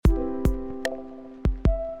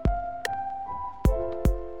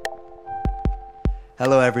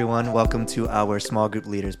Hello, everyone. Welcome to our Small Group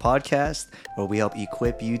Leaders podcast, where we help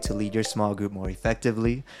equip you to lead your small group more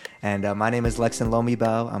effectively. And my name is Lexon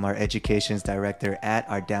Lomibao. I'm our Educations Director at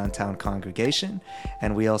our downtown congregation.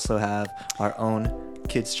 And we also have our own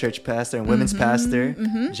kids church pastor and women's pastor,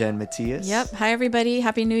 Jen Matias. Yep. Hi, everybody.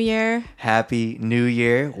 Happy New Year. Happy New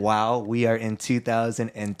Year. Wow. We are in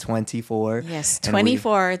 2024. Yes,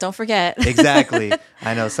 24. Don't forget. Exactly.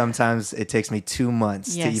 I know sometimes it takes me 2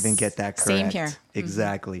 months to even get that correct. Same here.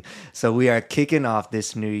 Exactly. So we are kicking off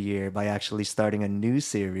this new year by actually starting a new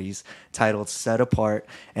series titled Set Apart.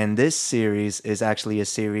 And this series is actually a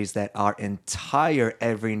series that our entire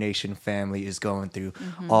Every Nation family is going through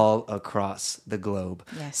all across the globe.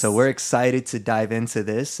 Yes. So we're excited to dive into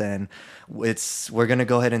this, and we're going to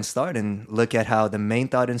go ahead and start and look at how the main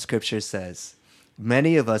thought in Scripture says,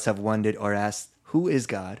 many of us have wondered or asked, who is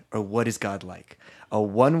God, or what is God like? A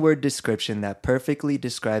one-word description that perfectly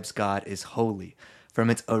describes God is holy. From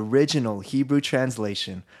its original Hebrew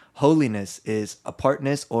translation, holiness is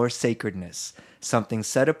apartness or sacredness, something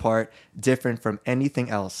set apart, different from anything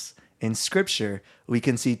else. In Scripture, we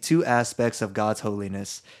can see two aspects of God's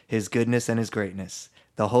holiness, His goodness and His greatness.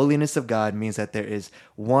 The holiness of God means that there is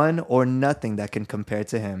one or nothing that can compare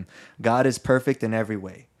to Him. God is perfect in every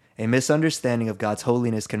way. A misunderstanding of God's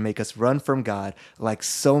holiness can make us run from God like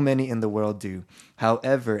so many in the world do.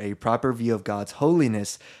 However, a proper view of God's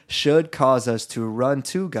holiness should cause us to run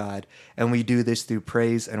to God, and we do this through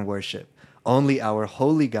praise and worship. Only our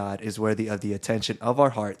holy God is worthy of the attention of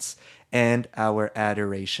our hearts and our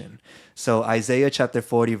adoration. So Isaiah chapter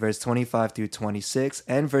 40, verse 25 through 26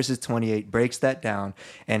 and verses 28 breaks that down,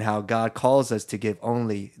 and how God calls us to give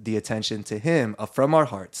only the attention to Him from our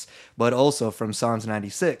hearts, but also from Psalms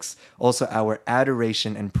 96, also our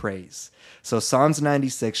adoration and praise. So Psalms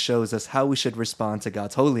 96 shows us how we should respond to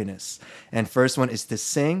God's holiness. And first one is to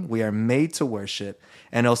sing. We are made to worship.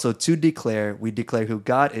 And also to declare. We declare who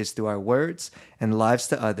God is through our words and lives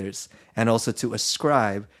to others. And also to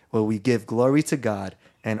ascribe, where we give glory to God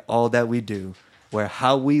and all that we do, where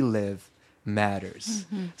how we live matters.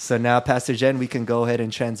 So now, Pastor Jen, we can go ahead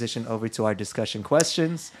and transition over to our discussion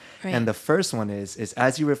questions. Right. And the first one is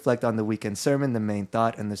as you reflect on the weekend sermon, the main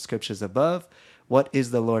thought and the scriptures above, what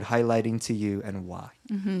is the Lord highlighting to you and why?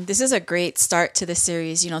 This is a great start to the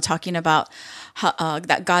series, talking about how,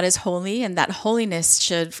 that God is holy, and that holiness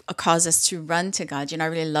should cause us to run to God. I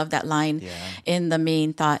really love that line in the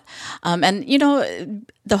main thought.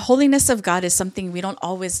 The holiness of God is something we don't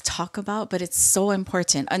always talk about, but it's so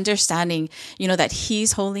important. Understanding, that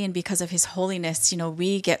He's holy, and because of His holiness,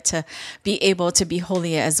 we get to be able to be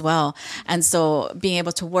holy as well. And so being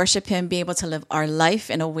able to worship Him, being able to live our life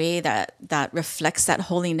in a way that reflects that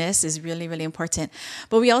holiness is really, really important.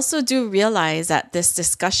 But we also do realize that this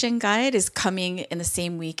discussion guide is coming in the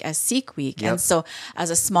same week as Seek Week. Yep. And so as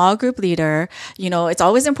a small group leader, it's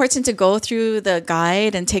always important to go through the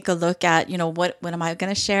guide and take a look at, what am I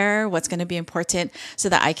going to share? What's going to be important so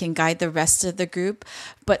that I can guide the rest of the group.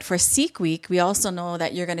 But for Seek Week, we also know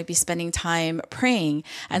that you're going to be spending time praying.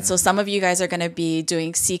 And so some of you guys are going to be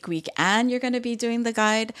doing Seek Week and you're going to be doing the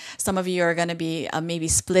guide. Some of you are going to be maybe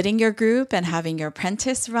splitting your group and having your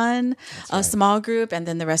apprentice run a small group. And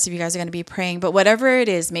then the rest of you guys are going to be praying. But whatever it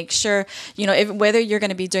is, make sure, whether you're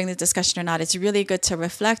going to be doing the discussion or not, it's really good to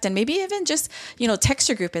reflect and maybe even just, text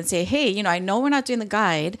your group and say, hey, I know we're not doing the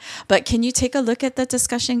guide, but can you take a look at the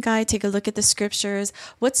discussion guide, take a look at the scriptures?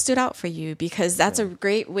 What stood out for you? Because that's a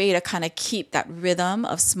great way to kind of keep that rhythm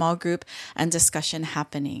of small group and discussion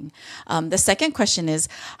happening. The second question is,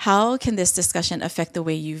 how can this discussion affect the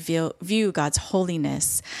way you view God's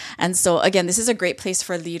holiness? And so again, this is a great place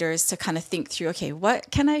for leaders to kind of think through, okay,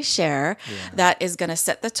 what can I share that is going to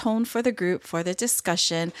set the tone for the group, for the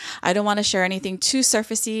discussion? I don't want to share anything too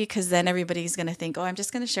surfacey, because then everybody's going to think, oh, I'm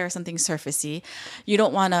just going to share something surfacey. You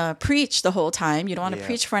don't want to preach the whole time. You don't want to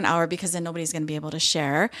preach for an hour, because then nobody's going to be able to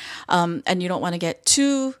share. And you don't want to get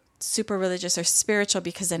too super religious or spiritual,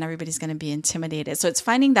 because then everybody's going to be intimidated. So it's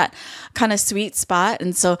finding that kind of sweet spot.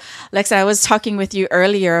 And so, Lexa, I was talking with you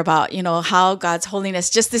earlier about, how God's holiness,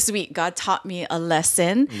 just this week, God taught me a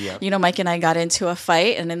lesson. Yep. Mike and I got into a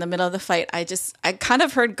fight, and in the middle of the fight, I kind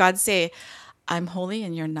of heard God say, I'm holy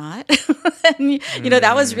and you're not. And,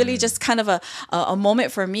 that was really just kind of a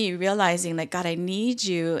moment for me, realizing that, God, I need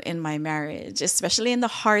you in my marriage, especially in the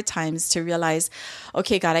hard times, to realize,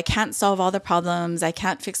 okay, God, I can't solve all the problems. I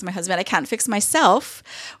can't fix my husband. I can't fix myself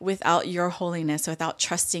without your holiness, without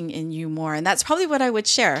trusting in you more. And that's probably what I would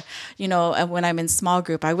share, when I'm in small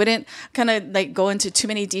group. I wouldn't kind of go into too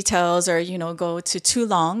many details or, go to too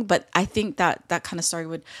long. But I think that kind of story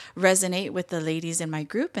would resonate with the ladies in my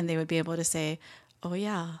group, and they would be able to say, oh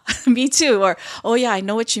yeah, me too. Or, oh yeah, I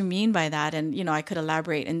know what you mean by that. And, I could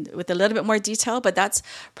elaborate and with a little bit more detail, but that's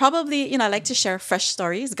probably, I like to share fresh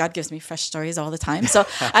stories. God gives me fresh stories all the time. So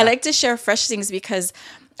I like to share fresh things because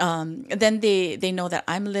then they know that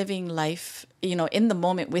I'm living life, in the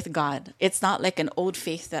moment with God. It's not like an old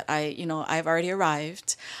faith that I've already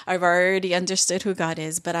arrived. I've already understood who God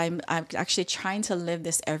is, but I'm actually trying to live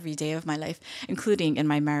this every day of my life, including in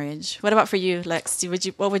my marriage. What about for you, Lex?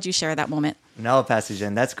 What would you share at that moment? No, Pastor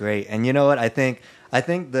Jen, that's great. And you know what? I think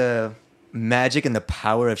the magic and the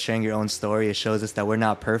power of sharing your own story, it shows us that we're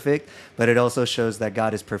not perfect, but it also shows that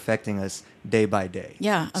God is perfecting us day by day.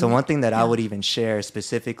 Yeah. So one thing that I would even share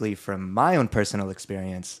specifically from my own personal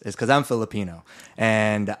experience is because I'm Filipino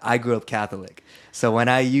and I grew up Catholic. So when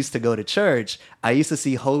I used to go to church, I used to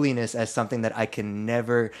see holiness as something that I can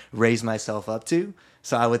never raise myself up to.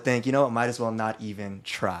 So I would think, might as well not even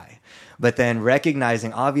try. But then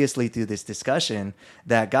recognizing, obviously, through this discussion,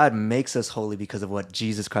 that God makes us holy because of what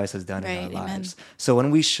Jesus Christ has done in our lives. So when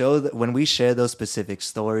we share those specific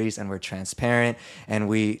stories and we're transparent and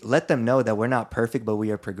we let them know that we're not perfect, but we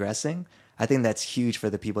are progressing, I think that's huge for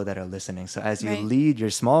the people that are listening. So as you lead your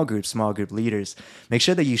small group leaders, make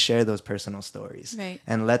sure that you share those personal stories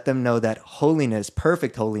and let them know that holiness,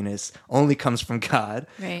 perfect holiness, only comes from God,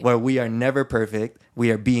 where we are never perfect. We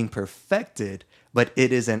are being perfected, but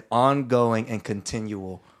it is an ongoing and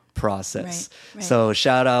continual process. Right. So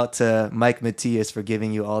shout out to Mike Matias for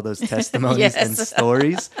giving you all those testimonies and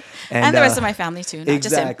stories. And the rest of my family too. Not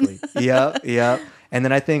exactly. Just him. Yep. And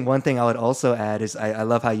then I think one thing I would also add is I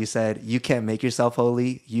love how you said you can't make yourself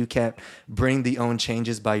holy. You can't bring the own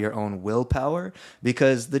changes by your own willpower,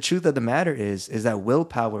 because the truth of the matter is that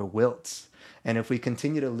willpower wilts. And if we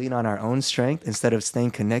continue to lean on our own strength instead of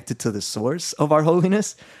staying connected to the source of our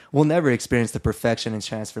holiness, we'll never experience the perfection and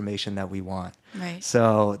transformation that we want. Right.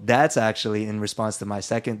 So that's actually in response to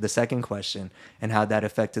the second question and how that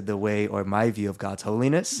affected the way or my view of God's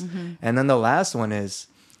holiness. Mm-hmm. And then the last one is,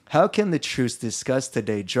 how can the truths discussed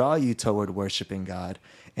today draw you toward worshiping God?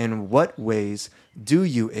 In what ways do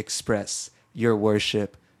you express your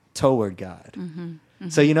worship toward God? Mm-hmm. Mm-hmm.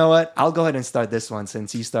 So you know what? I'll go ahead and start this one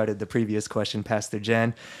since you started the previous question, Pastor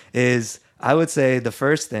Jen. Is I would say the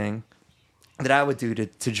first thing that I would do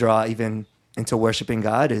to draw even into worshiping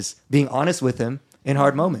God is being honest with Him in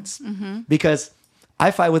hard moments. Mm-hmm. Because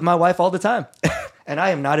I fight with my wife all the time, and I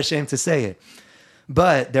am not ashamed to say it.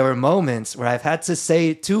 But there were moments where I've had to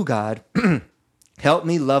say to God, help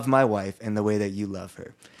me love my wife in the way that you love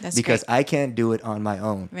her. That's because great. I can't do it on my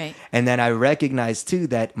own. Right. And then I recognized too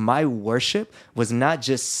that my worship was not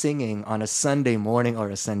just singing on a Sunday morning or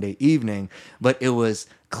a Sunday evening, but it was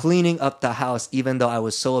cleaning up the house even though I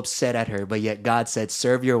was so upset at her. But yet God said,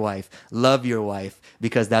 serve your wife, love your wife,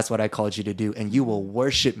 because that's what I called you to do. And you will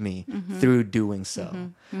worship me through doing so.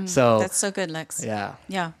 Mm-hmm. Mm-hmm. So that's so good, Lex. Yeah.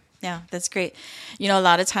 Yeah. Yeah, that's great. A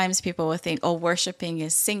lot of times people will think, oh, worshiping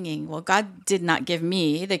is singing. Well, God did not give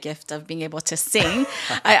me the gift of being able to sing.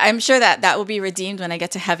 I'm sure that will be redeemed when I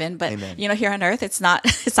get to heaven. But, Amen. Here on earth, it's not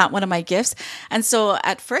one of my gifts. And so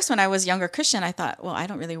at first, when I was a younger Christian, I thought, well, I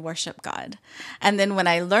don't really worship God. And then when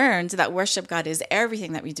I learned that worship God is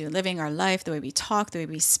everything that we do, living our life, the way we talk, the way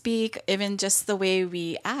we speak, even just the way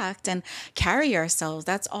we act and carry ourselves,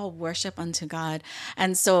 that's all worship unto God.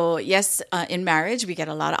 And so, yes, in marriage, we get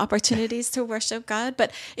a lot of opportunities to worship God,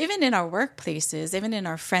 but even in our workplaces, even in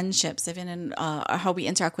our friendships, even in how we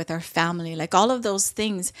interact with our family, like all of those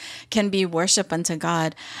things can be worship unto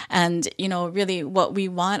God. And, really what we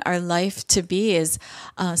want our life to be is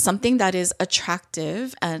something that is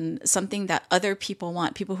attractive and something that other people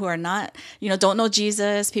want. People who are not, don't know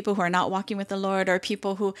Jesus, people who are not walking with the Lord, or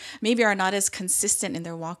people who maybe are not as consistent in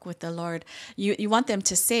their walk with the Lord. You want them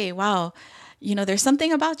to say, wow, there's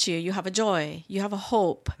something about you. You have a joy. You have a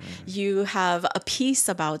hope. You have a peace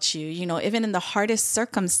about you. Even in the hardest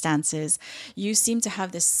circumstances, you seem to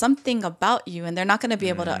have this something about you, and they're not going to be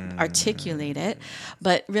able to articulate it.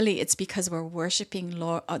 But really, it's because we're worshiping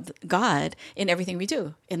God in everything we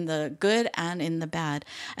do, in the good and in the bad.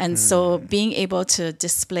 And so being able to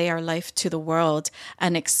display our life to the world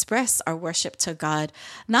and express our worship to God,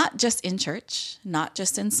 not just in church, not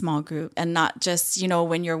just in small group, and not just,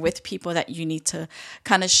 when you're with people that you need to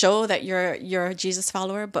kind of show that you're a Jesus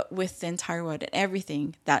follower, but with the entire world and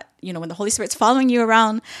everything that, when the Holy Spirit's following you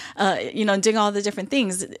around, doing all the different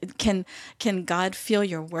things, can God feel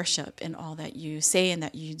your worship in all that you say and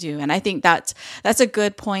that you do? And I think that's a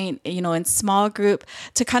good point, in small group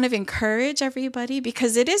to kind of encourage everybody,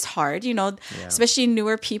 because it is hard, especially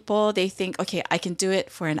newer people. They think, okay, I can do it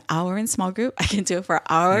for an hour in small group. I can do it for an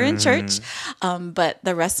hour in church. But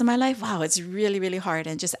the rest of my life, wow, it's really, really hard.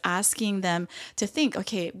 And just asking them them to think,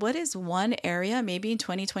 okay, what is one area maybe in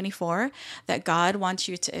 2024 that God wants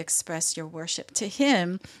you to express your worship to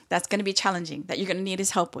him that's going to be challenging, that you're going to need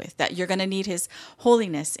his help with, that you're going to need his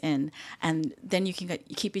holiness in. And then you can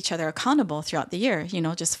keep each other accountable throughout the year,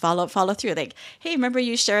 just follow through. Like, hey, remember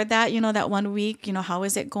you shared that, that one week, how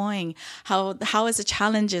is it going? How has the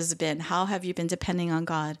challenges been? How have you been depending on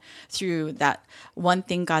God through that one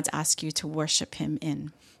thing God's asked you to worship him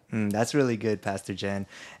in? That's really good, Pastor Jen.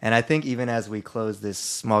 And I think even as we close this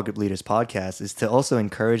Small Group Leaders podcast is to also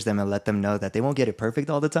encourage them and let them know that they won't get it perfect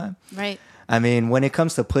all the time. Right. I mean, when it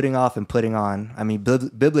comes to putting off and putting on, I mean,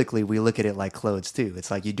 biblically, we look at it like clothes too.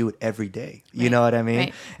 It's like you do it every day. You know what I mean?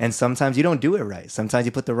 Right. And sometimes you don't do it right. Sometimes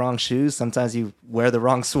you put the wrong shoes. Sometimes you wear the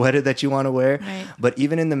wrong sweater that you want to wear. Right. But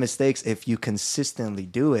even in the mistakes, if you consistently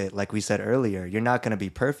do it, like we said earlier, you're not going to be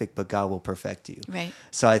perfect, but God will perfect you. Right.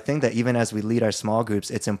 So I think that even as we lead our small groups,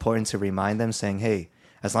 it's important to remind them saying, hey,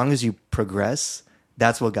 as long as you progress,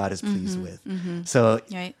 that's what God is pleased with. So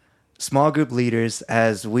Right. small group leaders,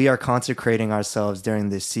 as we are consecrating ourselves during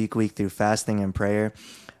this Seek Week through fasting and prayer,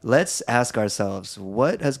 let's ask ourselves,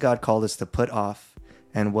 what has God called us to put off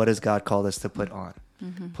and what has God called us to put on?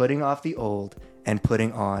 Putting off the old and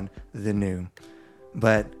putting on the new.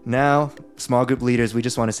 But now, small group leaders, we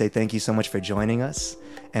just want to say thank you so much for joining us.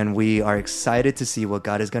 And we are excited to see what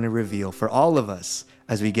God is going to reveal for all of us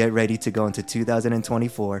as we get ready to go into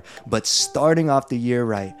 2024, but starting off the year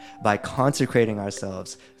right by consecrating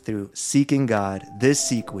ourselves through seeking God this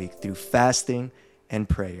Seek Week through fasting and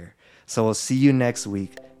prayer. So we'll see you next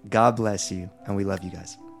week. God bless you, and we love you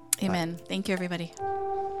guys. Amen. Bye. Thank you, everybody.